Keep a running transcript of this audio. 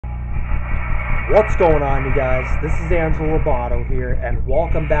What's going on, you guys? This is Andrew Roboto here, and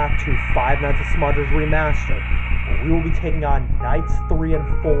welcome back to Five Nights at Smudger's Remastered, where we will be taking on Nights 3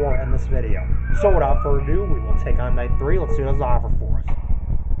 and 4 in this video. So without further ado, we will take on Night 3. Let's see what it has to offer for us.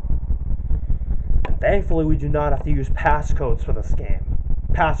 And thankfully, we do not have to use passcodes for this game.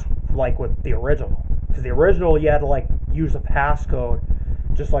 Like with the original. Because the original, you had to, like, use a passcode,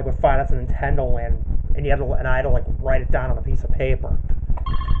 just like with Five Nights at Nintendo Land, and I had to, like, write it down on a piece of paper.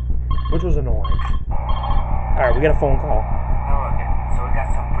 Which was annoying. Alright, we got a phone call. Hello again. So we got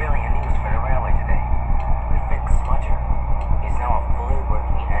some brilliant news for the railway today. We fixed Smudger. He's now a fully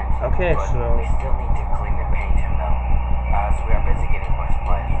working engine. Okay, but so... we still need to clean and paint him though. So we are busy getting more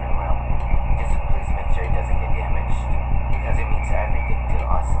supplies for the railway. Just please make sure he doesn't get damaged. Because it means everything to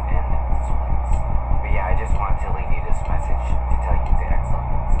us and this place. But yeah, I just wanted to leave you this message to tell you the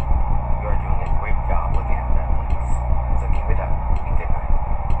excellence. You are doing a great job looking after that place. So keep it up and good night.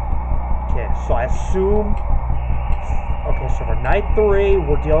 Okay, so I assume... Okay, so for Night 3,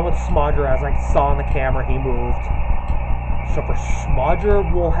 we're dealing with Smudger. As I saw on the camera, he moved. So for Smudger,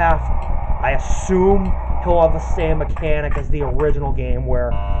 we'll have... I assume he'll have the same mechanic as the original game,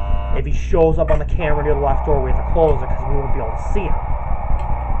 where if he shows up on the camera near the left door, we have to close it because we won't be able to see him.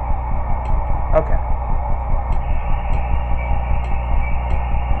 Okay.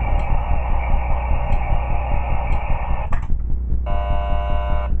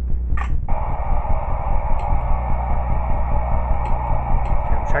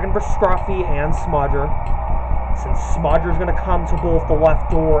 Checking for Scruffy and Smudger, since Smudger's going to come to both the left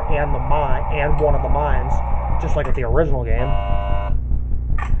door and the mine and one of the mines, just like with the original game.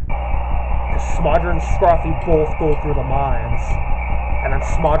 Because Smudger and Scruffy both go through the mines, and then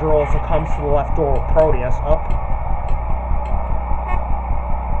Smudger also comes to the left door with Proteus. Up,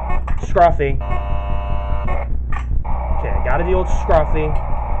 Scruffy. Okay, got to deal with Scruffy,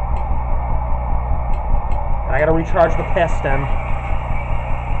 and I got to recharge the piston.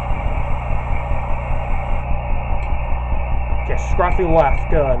 Okay, Scruffy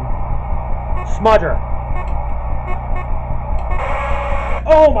left, good. Smudger.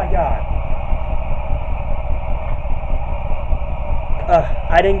 Oh my god.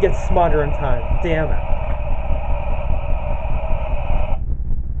 I didn't get Smudger in time. Damn it.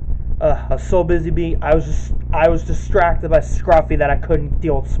 I was so busy being... I was distracted by Scruffy that I couldn't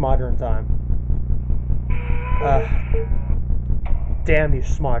deal with Smudger in time. Damn you,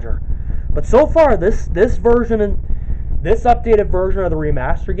 Smudger. But so far, this updated version of the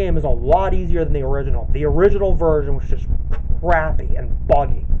remaster game is a lot easier than the original. The original version was just crappy and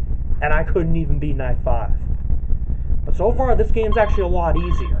buggy, and I couldn't even beat Night 5. But so far, this game's actually a lot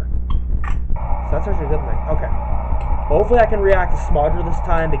easier. So that's actually a good thing. Okay. Hopefully I can react to Smudger this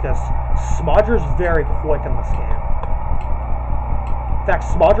time, because Smudger's very quick in this game. In fact,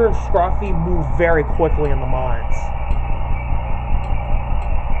 Smudger and Scruffy move very quickly in the mines.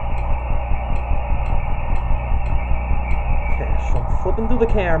 So I'm flipping through the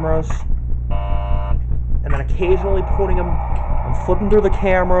cameras, and then occasionally I'm flipping through the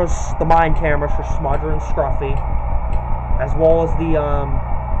cameras, the mine cameras for Smudger and Scruffy, as well as the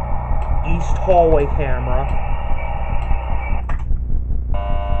east hallway camera,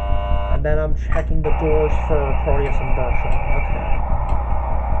 and then I'm checking the doors for Proteus and Bertram. Okay.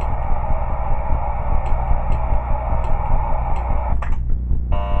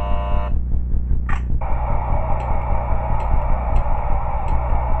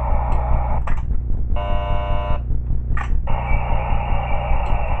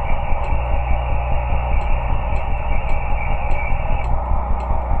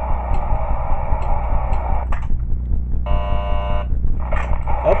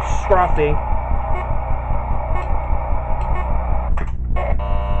 Scruffy.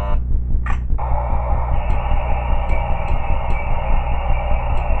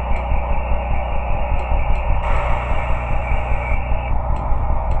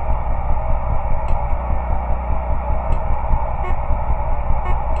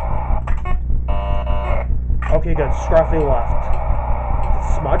 Okay, good. Scruffy left. Did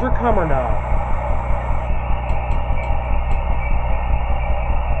Smudger come or no?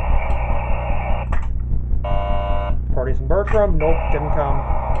 Proteus and Bertram, nope, didn't come.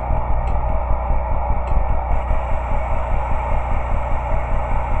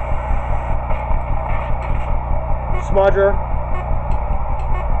 Smudger.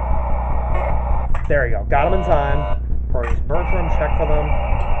 There you go, got him in time. Proteus and Bertram, check for them.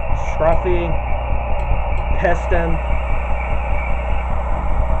 Scruffy. Piston.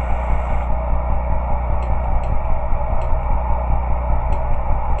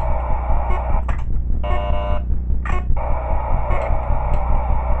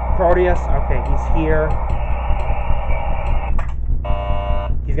 Proteus, okay, he's here.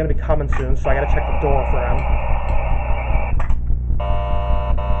 He's gonna be coming soon, so I gotta check the door for him.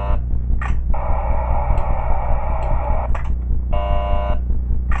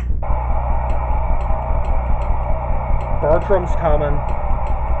 Bertram's coming.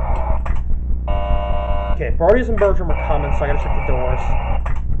 Okay, Proteus and Bertram are coming, so I gotta check the doors.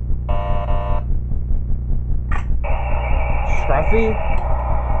 Scruffy.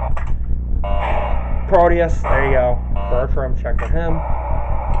 Proteus, there you go. Bertram, check for him.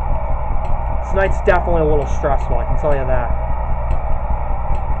 This night's definitely a little stressful, I can tell you that.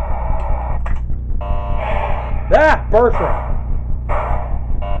 Ah, Bertram!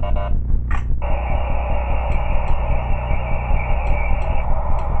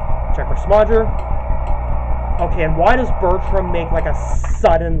 Check for Smudger. Okay, and why does Bertram make like a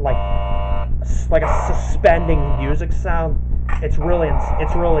sudden, like a suspending music sound? It's really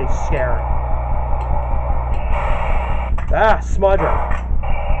scary. Ah, Smudger.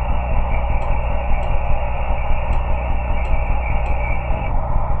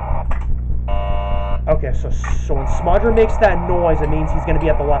 Okay, so when Smudger makes that noise, it means he's going to be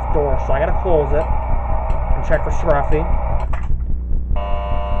at the left door. So I got to close it and check for Scruffy.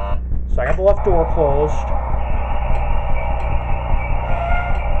 So I got the left door closed.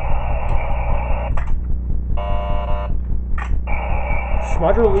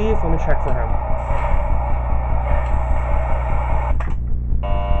 Smudger leave. Let me check for him.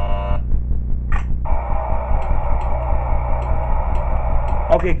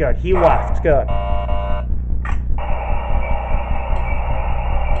 Okay, good. He left. Good.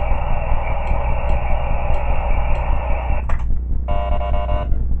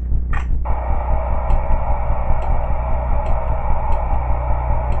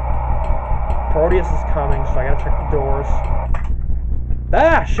 Proteus is coming, so I gotta check the doors.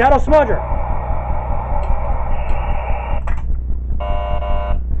 Ah! Shadow Smudger!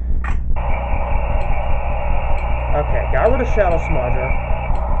 Okay, got rid of Shadow Smudger.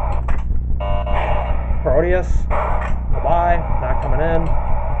 Proteus, bye-bye, not coming in.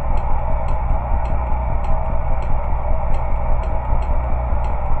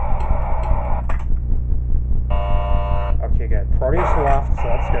 Okay, good. Proteus left, so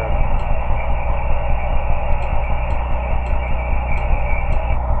that's good.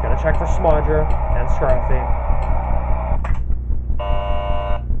 Gonna check for Smudger and Scruffy.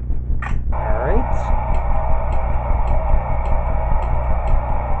 Alright.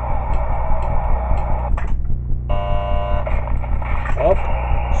 Oh,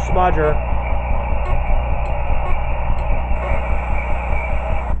 Smudger.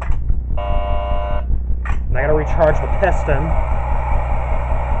 And I gotta recharge the piston.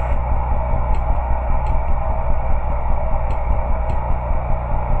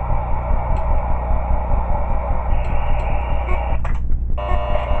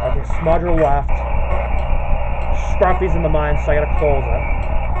 Okay, Smudger left. Scruffy's in the mine, so I gotta close it.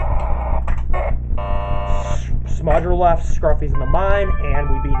 Smudger left, Scruffy's in the mine, and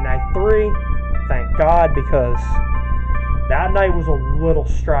we beat night 3. Thank God, because that night was a little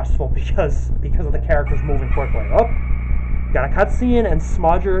stressful because of the characters moving quickly. Oh, got a cutscene, and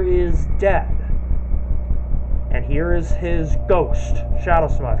Smudger is dead. And here is his ghost, Shadow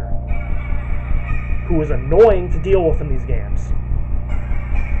Smudger, who is annoying to deal with in these games.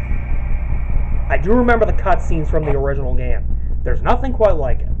 I do remember the cutscenes from the original game. There's nothing quite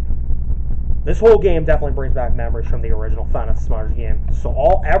like it. This whole game definitely brings back memories from the original Final Fantasy Smudger game. So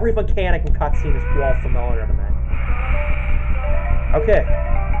every mechanic and cutscene is well familiar to me. Okay,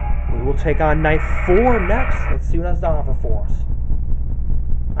 we will take on night 4 next. Let's see what has to offer for us.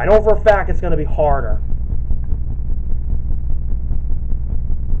 I know for a fact it's going to be harder.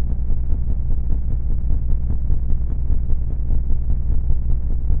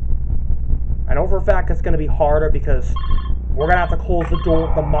 I know for a fact it's going to be harder because we're going to have to close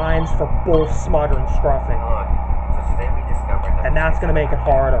the mines for both Smudger and Scruffy. Look, so today we discovered that... And that's going to make it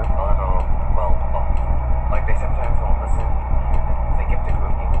harder. A little, well, like they sometimes won't listen. They give the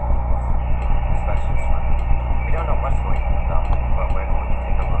group especially Smudger. We don't know what's going on though, but we're going to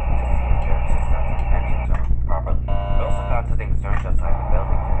take a look to see if their systems and engines are working properly. We also found something strange outside the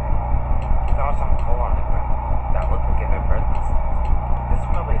building today. We found some coal on the ground that looked like it had been burned last night. This is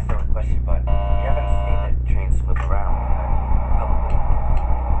probably a silly question, but you haven't seen the trains move around, have you? Probably.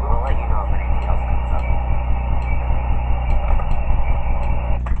 We will let you know if anything else comes up.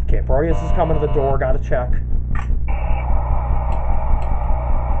 Okay, Proteus is coming to the door, gotta check.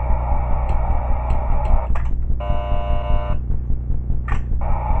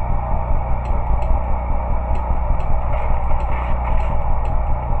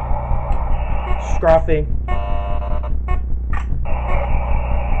 Scruffy.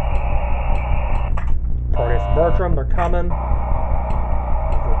 Proteus and Bertram, they're coming.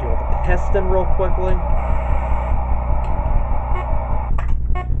 Go deal with the piston real quickly.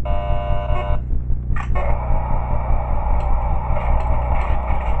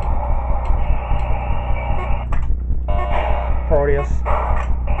 Proteus.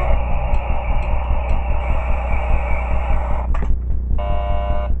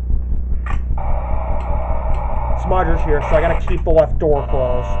 Smudger's here, so I gotta keep the left door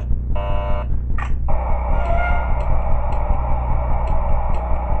closed.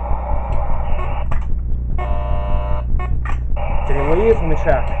 Did he leave? Let me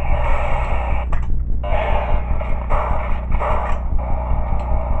check.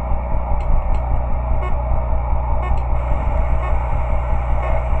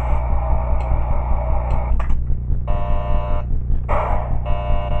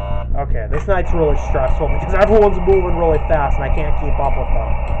 Okay, this night's really stressful because everyone's moving really fast and I can't keep up with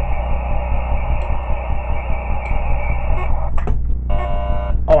them.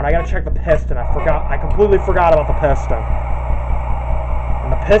 Oh, and I gotta check the piston. I completely forgot about the piston.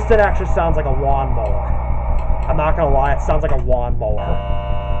 And the piston actually sounds like a lawnmower. I'm not gonna lie, it sounds like a lawnmower.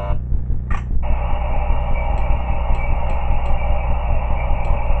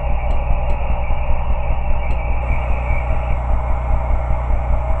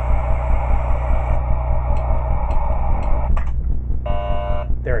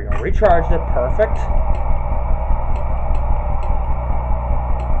 There we go, recharged it, perfect.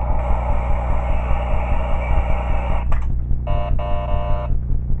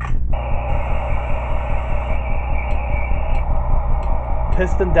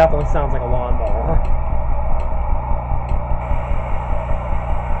 Piston definitely sounds like a lawnmower.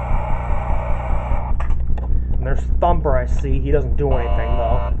 And there's Thumper, I see. He doesn't do anything,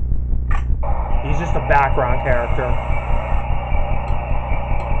 though. He's just a background character.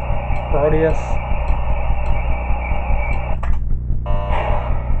 Proteus.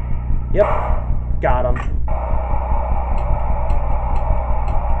 Yep, got him.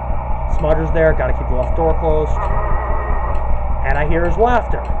 Smudger's there, gotta keep the left door closed. And I hear his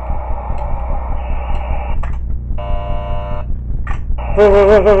laughter.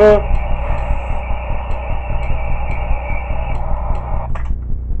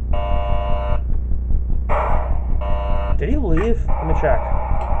 Did he leave? Let me check.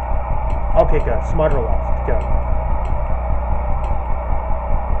 Okay, good. Smudger left. Good.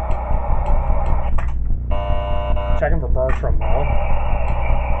 Checking for Bertram, though.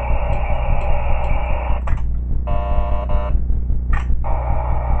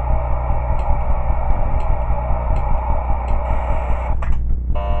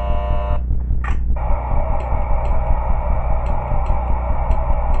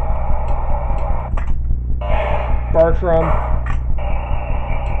 Bertram.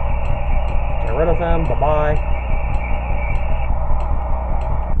 Get rid of him. Bye-bye.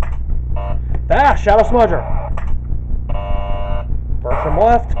 Ah, Shadow Smudger. Bertram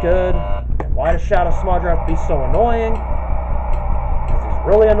left. Good. Why does Shadow Smudger have to be so annoying? Because he's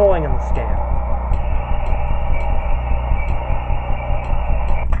really annoying in this game.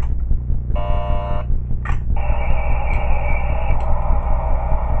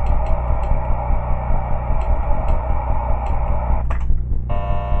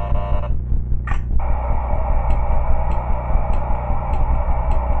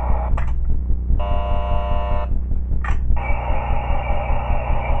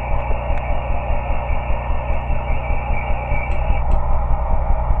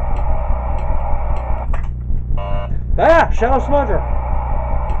 Ah! Shadow Smudger!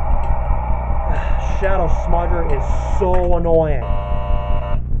 Shadow Smudger is so annoying.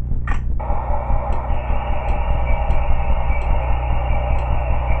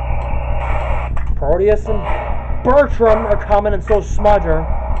 Proteus and Bertram are coming, and so's Smudger.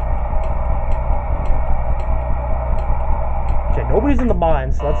 Okay, nobody's in the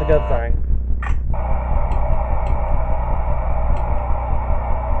mine, so that's a good thing.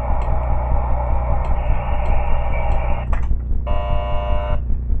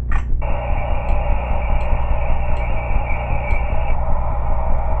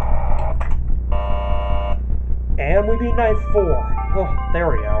 And we beat Night 4. Oh, there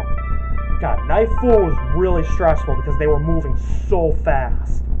we go. God, Night 4 was really stressful because they were moving so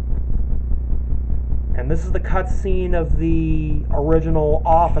fast. And this is the cutscene of the original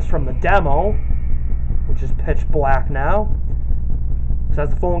office from the demo, which is pitch black now. So as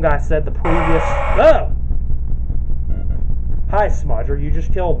the phone guy said, the previous... Oh! Hi, Smudger, you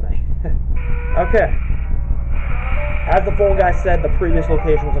just killed me. Okay. As the phone guy said, the previous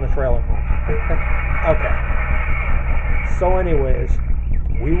location was in the trailer park. Okay. So anyways,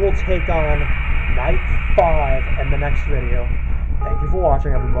 we will take on Night 5 in the next video. Thank you for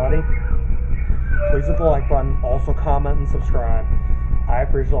watching, everybody. Please hit the like button. Also comment and subscribe. I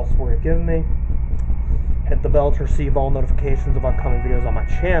appreciate all the support you've given me. Hit the bell to receive all notifications of upcoming videos on my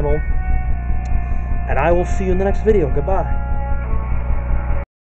channel. And I will see you in the next video. Goodbye.